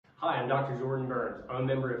Hi, I'm Dr. Jordan Burns. I'm a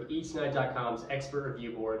member of EachNight.com's expert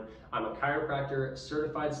review board. I'm a chiropractor,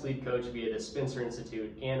 certified sleep coach via the Spencer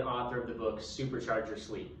Institute, and author of the book Supercharge Your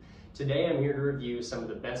Sleep. Today I'm here to review some of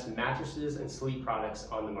the best mattresses and sleep products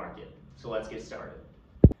on the market. So let's get started.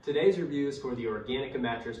 Today's review is for the Organica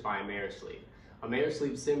Mattress by Amerisleep.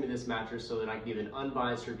 Amerisleep sent me this mattress so that I can give an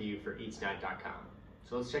unbiased review for EachNight.com.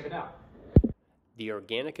 So let's check it out. The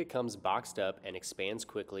Organica comes boxed up and expands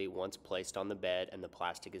quickly once placed on the bed and the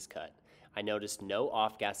plastic is cut. I noticed no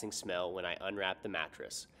off-gassing smell when I unwrapped the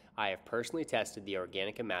mattress. I have personally tested the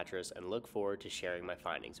Organica mattress and look forward to sharing my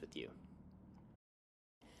findings with you.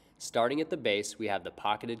 Starting at the base, we have the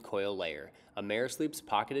pocketed coil layer. Amerisleep's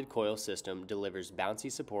pocketed coil system delivers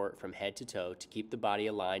bouncy support from head to toe to keep the body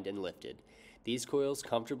aligned and lifted. These coils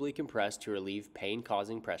comfortably compress to relieve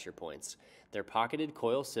pain-causing pressure points. Their pocketed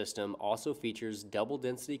coil system also features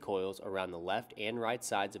double-density coils around the left and right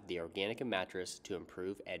sides of the Organica mattress to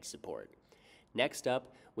improve edge support. Next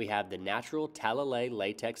up, we have the Natural Talalay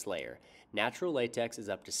Latex layer. Natural latex is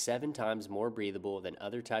up to 7 times more breathable than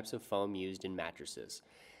other types of foam used in mattresses.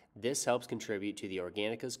 This helps contribute to the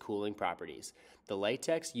Organica's cooling properties. The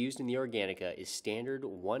latex used in the Organica is standard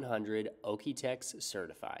 100 OEKO-TEX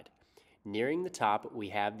certified. Nearing the top, we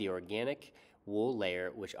have the organic wool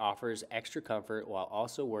layer, which offers extra comfort while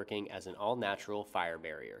also working as an all-natural fire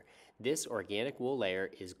barrier. This organic wool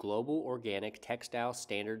layer is Global Organic Textile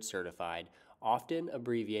Standard certified, often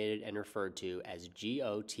abbreviated and referred to as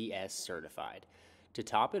OEKO-TEX certified. To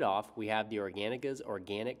top it off, we have the Organica's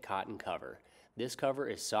organic cotton cover. This cover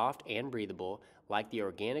is soft and breathable. Like the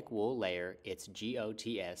organic wool layer, it's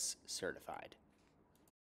OEKO-TEX certified.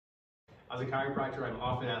 As a chiropractor, I'm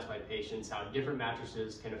often asked by patients how different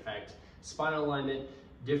mattresses can affect spinal alignment,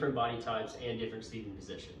 different body types, and different sleeping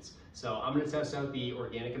positions. So I'm going to test out the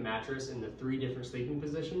Organica mattress in the 3 different sleeping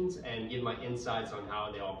positions and give my insights on how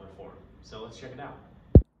they all perform. So let's check it out.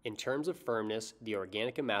 In terms of firmness, the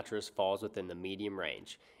Organica mattress falls within the medium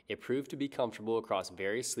range. It proved to be comfortable across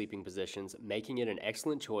various sleeping positions, making it an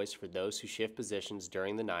excellent choice for those who shift positions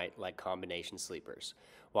during the night like combination sleepers.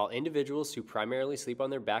 While individuals who primarily sleep on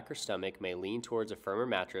their back or stomach may lean towards a firmer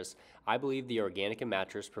mattress, I believe the Organica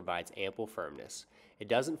mattress provides ample firmness. It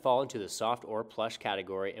doesn't fall into the soft or plush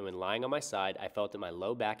category, and when lying on my side, I felt that my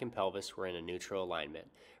low back and pelvis were in a neutral alignment.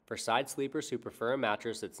 For side sleepers who prefer a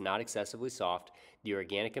mattress that's not excessively soft, the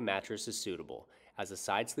Organica mattress is suitable. As a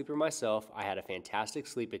side sleeper myself, I had a fantastic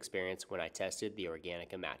sleep experience when I tested the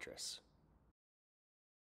Organica mattress.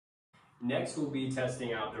 Next, we'll be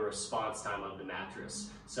testing out the response time of the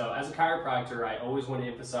mattress. So as a chiropractor, I always want to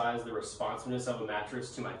emphasize the responsiveness of a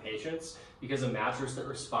mattress to my patients, because a mattress that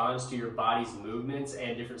responds to your body's movements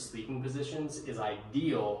and different sleeping positions is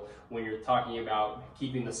ideal when you're talking about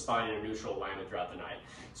keeping the spine in a neutral alignment throughout the night.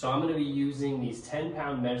 So I'm going to be using these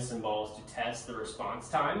 10-pound medicine balls to test the response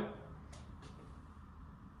time.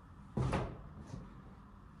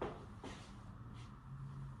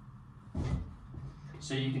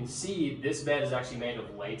 So you can see this bed is actually made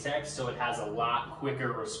of latex, so it has a lot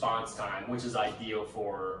quicker response time, which is ideal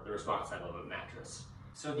for the response time of a mattress.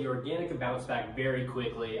 So the Organica bounced back very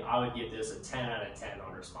quickly. I would give this a 10 out of 10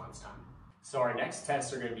 on response time. So our next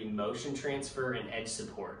tests are going to be motion transfer and edge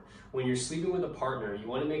support. When you're sleeping with a partner, you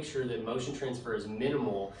want to make sure that motion transfer is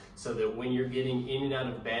minimal so that when you're getting in and out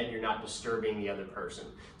of bed, you're not disturbing the other person.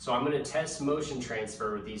 So I'm going to test motion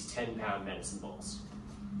transfer with these 10-pound medicine balls.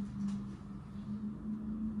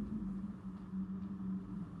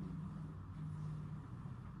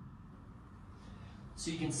 So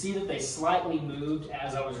you can see that they slightly moved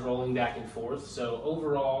as I was rolling back and forth. So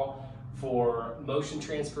overall, for motion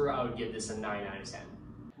transfer, I would give this a 9 out of 10.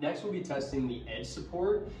 Next, we'll be testing the edge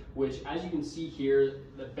support, which, as you can see here,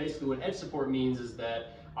 basically what edge support means is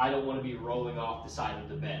that I don't want to be rolling off the side of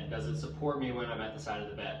the bed. Does it support me when I'm at the side of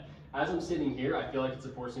the bed? As I'm sitting here, I feel like it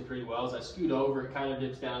supports me pretty well. As I scoot over, it kind of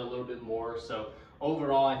dips down a little bit more. So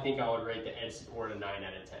overall, I think I would rate the edge support a 9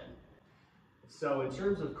 out of 10. So in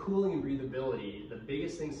terms of cooling and breathability, the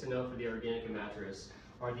biggest things to know for the Organica mattress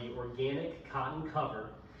are the organic cotton cover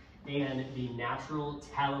and the Natural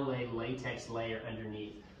Talalay Latex layer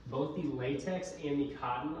underneath. Both the latex and the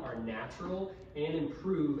cotton are natural and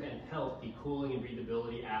improve and help the cooling and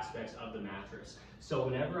breathability aspects of the mattress. So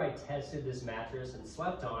whenever I tested this mattress and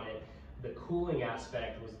slept on it, the cooling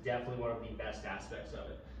aspect was definitely one of the best aspects of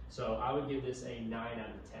it. So I would give this a 9 out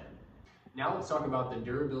of 10. Now let's talk about the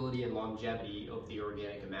durability and longevity of the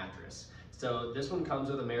Organica mattress. So this one comes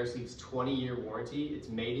with Amerisleep's 20-year warranty. It's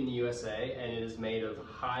made in the USA and it is made of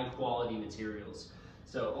high quality materials.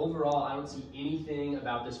 So overall, I don't see anything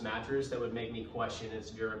about this mattress that would make me question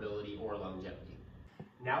its durability or longevity.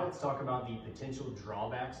 Now let's talk about the potential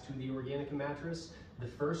drawbacks to the Organica mattress. The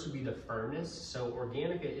first would be the firmness. So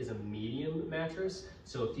Organica is a medium mattress.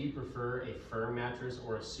 So if you prefer a firm mattress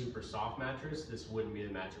or a super soft mattress, this wouldn't be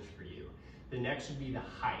the mattress for you. The next would be the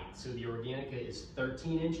height. So the Organica is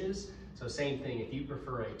 13 inches. So same thing, if you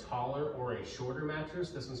prefer a taller or a shorter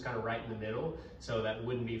mattress, this one's kind of right in the middle. So that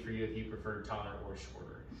wouldn't be for you if you prefer taller or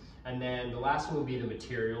shorter. And then the last one would be the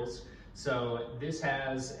materials. So this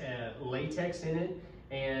has latex in it,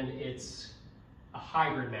 and it's a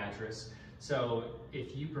hybrid mattress. So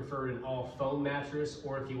if you prefer an all foam mattress,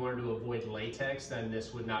 or if you wanted to avoid latex, then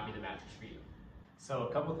this would not be the mattress for you. So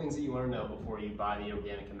a couple things that you want to know before you buy the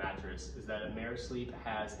Organica mattress is that Amerisleep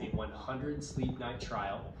has a 100 sleep night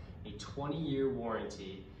trial, a 20-year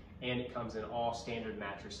warranty, and it comes in all standard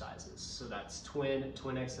mattress sizes. So that's twin,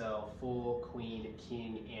 twin XL, full, queen,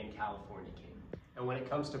 king, and California king. And when it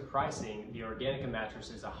comes to pricing, the Organica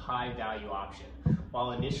mattress is a high value option.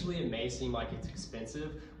 While initially it may seem like it's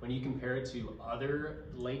expensive, when you compare it to other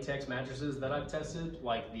latex mattresses that I've tested,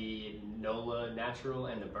 like the NOLA Natural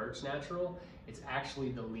and the Birch Natural, it's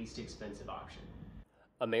actually the least expensive option.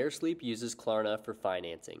 Amerisleep uses Klarna for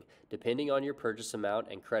financing. Depending on your purchase amount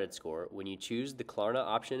and credit score, when you choose the Klarna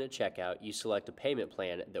option at checkout, you select a payment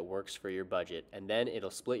plan that works for your budget, and then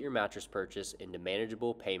it'll split your mattress purchase into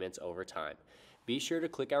manageable payments over time. Be sure to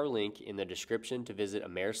click our link in the description to visit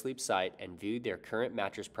Amerisleep's site and view their current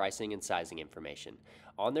mattress pricing and sizing information.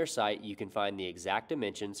 On their site, you can find the exact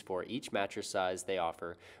dimensions for each mattress size they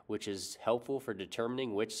offer, which is helpful for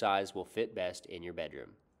determining which size will fit best in your bedroom.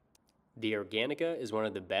 The Organica is one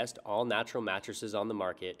of the best all-natural mattresses on the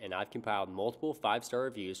market, and I've compiled multiple 5-star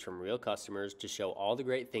reviews from real customers to show all the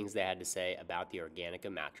great things they had to say about the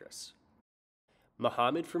Organica mattress.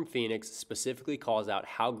 Mohammed from Phoenix specifically calls out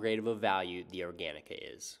how great of a value the Organica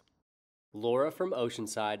is. Laura from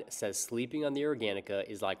Oceanside says sleeping on the Organica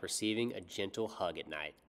is like receiving a gentle hug at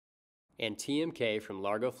night. And TMK from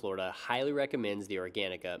Largo, Florida highly recommends the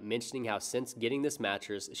Organica, mentioning how since getting this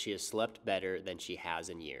mattress, she has slept better than she has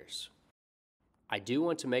in years. I do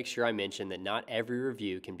want to make sure I mention that not every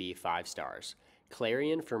review can be 5 stars.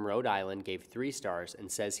 Clarion from Rhode Island gave 3 stars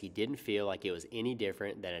and says he didn't feel like it was any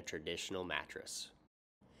different than a traditional mattress.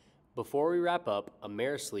 Before we wrap up,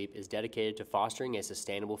 Amerisleep is dedicated to fostering a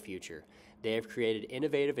sustainable future. They have created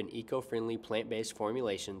innovative and eco-friendly plant-based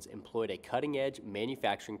formulations, employed a cutting-edge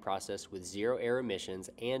manufacturing process with zero air emissions,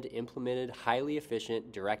 and implemented highly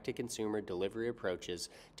efficient direct-to-consumer delivery approaches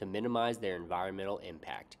to minimize their environmental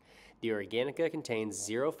impact. The Organica contains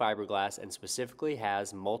zero fiberglass and specifically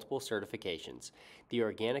has multiple certifications. The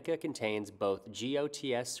Organica contains both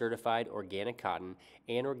OEKO-TEX certified organic cotton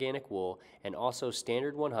and organic wool, and also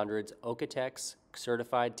standard 100's OEKO-TEX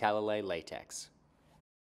certified Talalay Latex.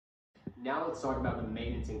 Now let's talk about the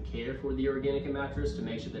maintenance and care for the Organica mattress to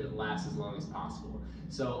make sure that it lasts as long as possible.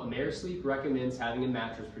 So Amerisleep recommends having a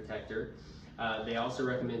mattress protector. They also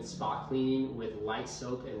recommend spot cleaning with light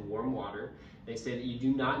soap and warm water. They say that you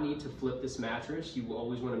do not need to flip this mattress. You will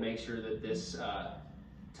always want to make sure that this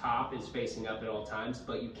top is facing up at all times,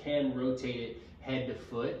 but you can rotate it head to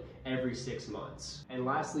foot every 6 months. And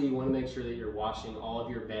lastly, you want to make sure that you're washing all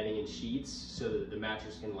of your bedding and sheets so that the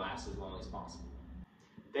mattress can last as long as possible.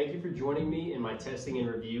 Thank you for joining me in my testing and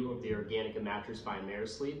review of the Organica mattress by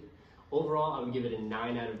Amerisleep. Overall, I would give it a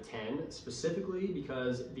 9 out of 10, specifically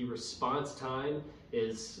because the response time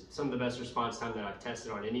is some of the best response time that I've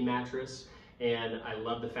tested on any mattress. And I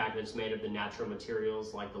love the fact that it's made of the natural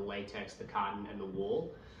materials like the latex, the cotton, and the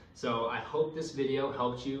wool. So I hope this video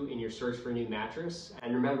helped you in your search for a new mattress.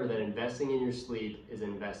 And remember that investing in your sleep is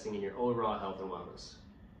investing in your overall health and wellness.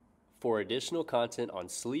 For additional content on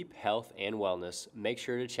sleep, health, and wellness, make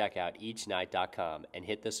sure to check out EachNight.com and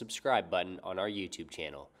hit the subscribe button on our YouTube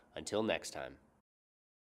channel. Until next time.